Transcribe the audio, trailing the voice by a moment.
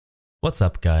What's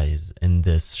up guys, in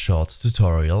this short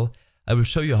tutorial I will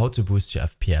show you how to boost your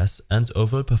FPS and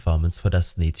overall performance for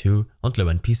Destiny 2 on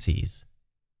low-end PCs.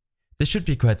 This should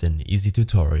be quite an easy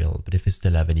tutorial, but if you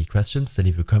still have any questions then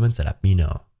leave a comment and let me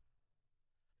know.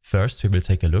 First we will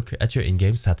take a look at your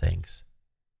in-game settings.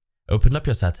 Open up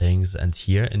your settings and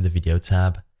here in the video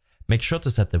tab, make sure to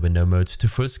set the window mode to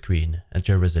full screen and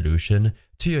your resolution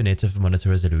to your native monitor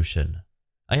resolution.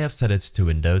 I have set it to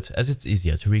windowed as it's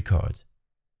easier to record.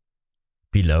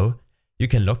 Below, you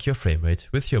can lock your frame rate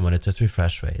with your monitor's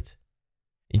refresh rate.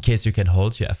 In case you can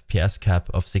hold your FPS cap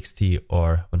of 60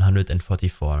 or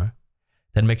 144,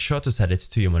 then make sure to set it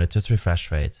to your monitor's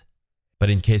refresh rate. But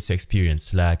in case you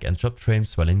experience lag and dropped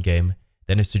frames while in-game,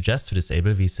 then I suggest to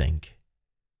disable VSync.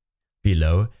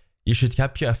 Below, you should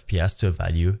cap your FPS to a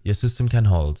value your system can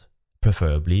hold,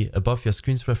 preferably above your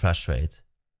screen's refresh rate.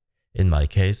 In my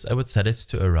case, I would set it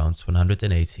to around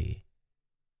 180.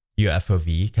 Your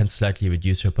FOV can slightly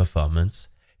reduce your performance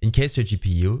in case your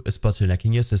GPU is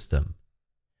bottlenecking your system.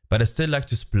 But I still like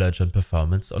to splurge on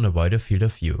performance on a wider field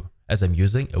of view, as I'm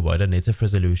using a wider native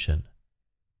resolution.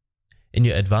 In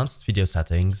your advanced video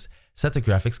settings, set the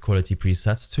graphics quality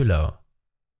preset to low.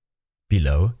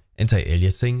 Below,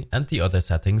 anti-aliasing and the other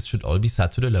settings should all be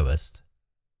set to the lowest.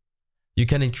 You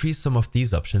can increase some of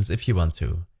these options if you want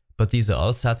to, but these are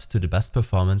all set to the best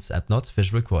performance and not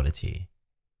visual quality.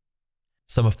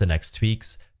 Some of the next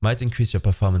tweaks might increase your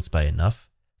performance by enough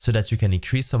so that you can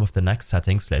increase some of the next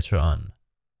settings later on.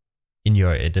 In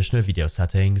your additional video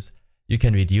settings, you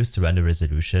can reduce the render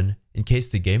resolution in case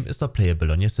the game is not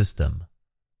playable on your system.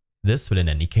 This will in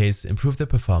any case improve the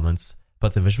performance,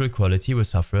 but the visual quality will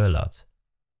suffer a lot.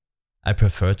 I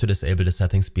prefer to disable the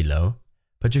settings below,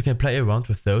 but you can play around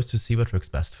with those to see what works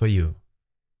best for you.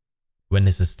 When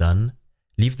this is done,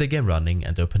 leave the game running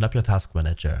and open up your task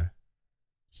manager.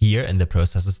 Here in the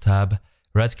Processes tab,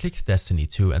 right-click Destiny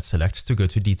 2 and select to go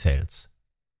to Details.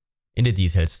 In the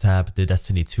Details tab, the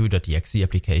Destiny 2.exe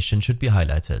application should be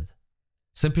highlighted.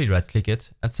 Simply right-click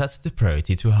it and set the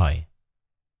priority to High.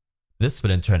 This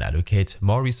will in turn allocate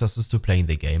more resources to playing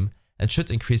the game and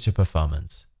should increase your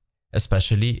performance,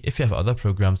 especially if you have other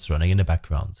programs running in the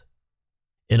background.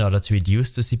 In order to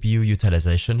reduce the CPU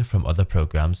utilization from other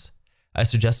programs, I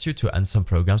suggest you to end some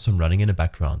programs from running in the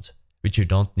background, which you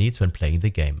don't need when playing the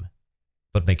game.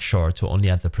 But make sure to only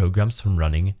end the programs from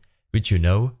running which you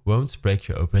know won't break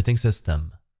your operating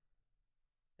system.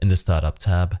 In the Startup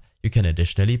tab, you can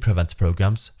additionally prevent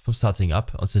programs from starting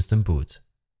up on system boot.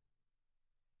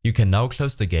 You can now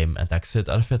close the game and exit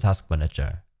out of your task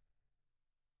manager.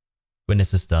 When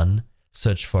this is done,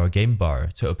 search for Game Bar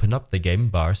to open up the Game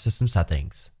Bar system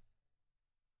settings.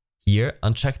 Here,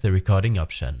 uncheck the recording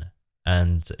option,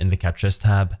 and in the Captures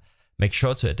tab, make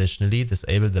sure to additionally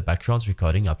disable the background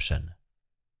recording option.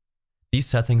 These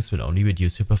settings will only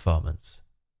reduce your performance.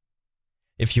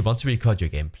 If you want to record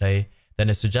your gameplay, then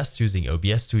I suggest using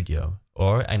OBS Studio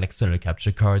or an external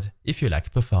capture card if you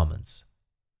lack performance.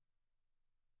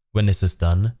 When this is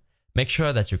done, make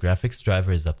sure that your graphics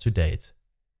driver is up to date.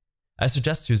 I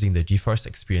suggest using the GeForce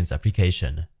Experience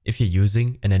application if you're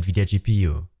using an NVIDIA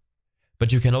GPU,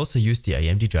 but you can also use the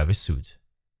AMD driver suite.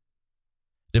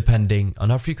 Depending on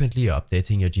how frequently you're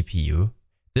updating your GPU,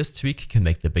 this tweak can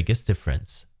make the biggest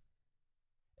difference.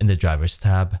 In the Drivers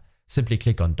tab, simply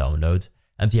click on Download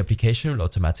and the application will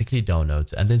automatically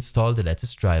download and install the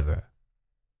latest driver.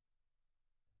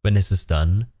 When this is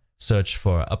done, search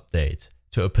for Update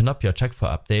to open up your Check for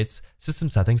Updates system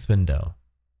settings window.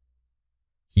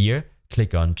 Here,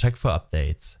 click on Check for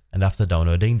Updates and after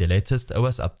downloading the latest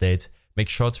OS update, make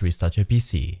sure to restart your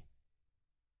PC.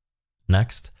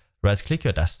 Next, right-click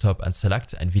your desktop and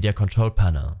select NVIDIA Control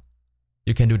Panel.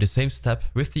 You can do the same step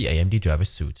with the AMD driver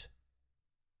suite.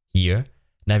 Here,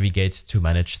 navigate to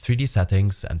Manage 3D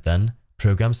Settings and then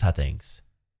Program Settings.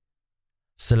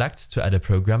 Select to add a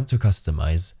program to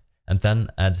customize and then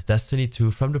add Destiny 2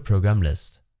 from the program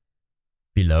list.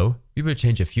 Below, we will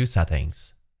change a few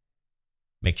settings.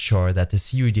 Make sure that the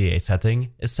CUDA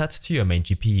setting is set to your main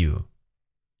GPU.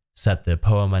 Set the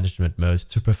Power Management mode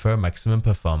to prefer maximum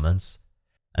performance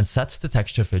and set the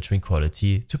texture filtering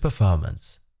quality to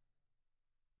performance.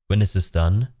 When this is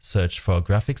done, search for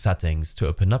Graphic Settings to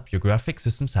open up your graphic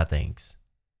system settings.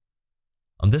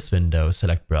 On this window,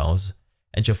 select Browse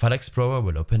and your File Explorer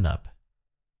will open up.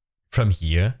 From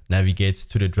here, navigate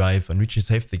to the drive on which you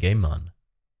saved the game on.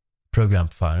 Program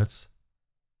Files,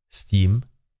 Steam,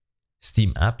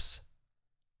 Steam Apps,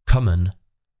 Common,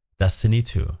 Destiny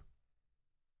 2.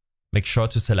 Make sure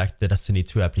to select the Destiny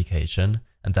 2 application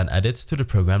and then add it to the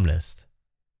program list.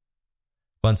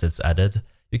 Once it's added,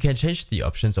 You can change the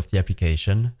options of the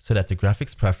application so that the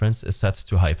graphics preference is set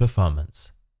to high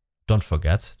performance. Don't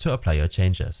forget to apply your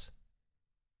changes.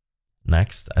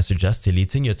 Next, I suggest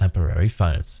deleting your temporary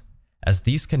files, as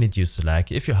these can induce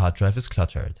lag if your hard drive is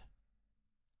cluttered.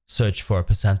 Search for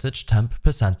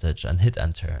 %temp% and hit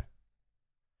enter.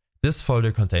 This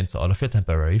folder contains all of your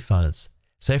temporary files,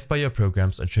 saved by your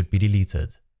programs and should be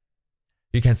deleted.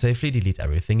 You can safely delete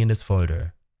everything in this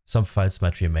folder. Some files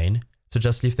might remain, so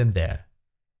just leave them there.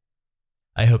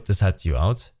 I hope this helped you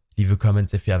out. Leave a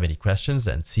comment if you have any questions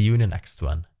and see you in the next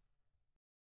one.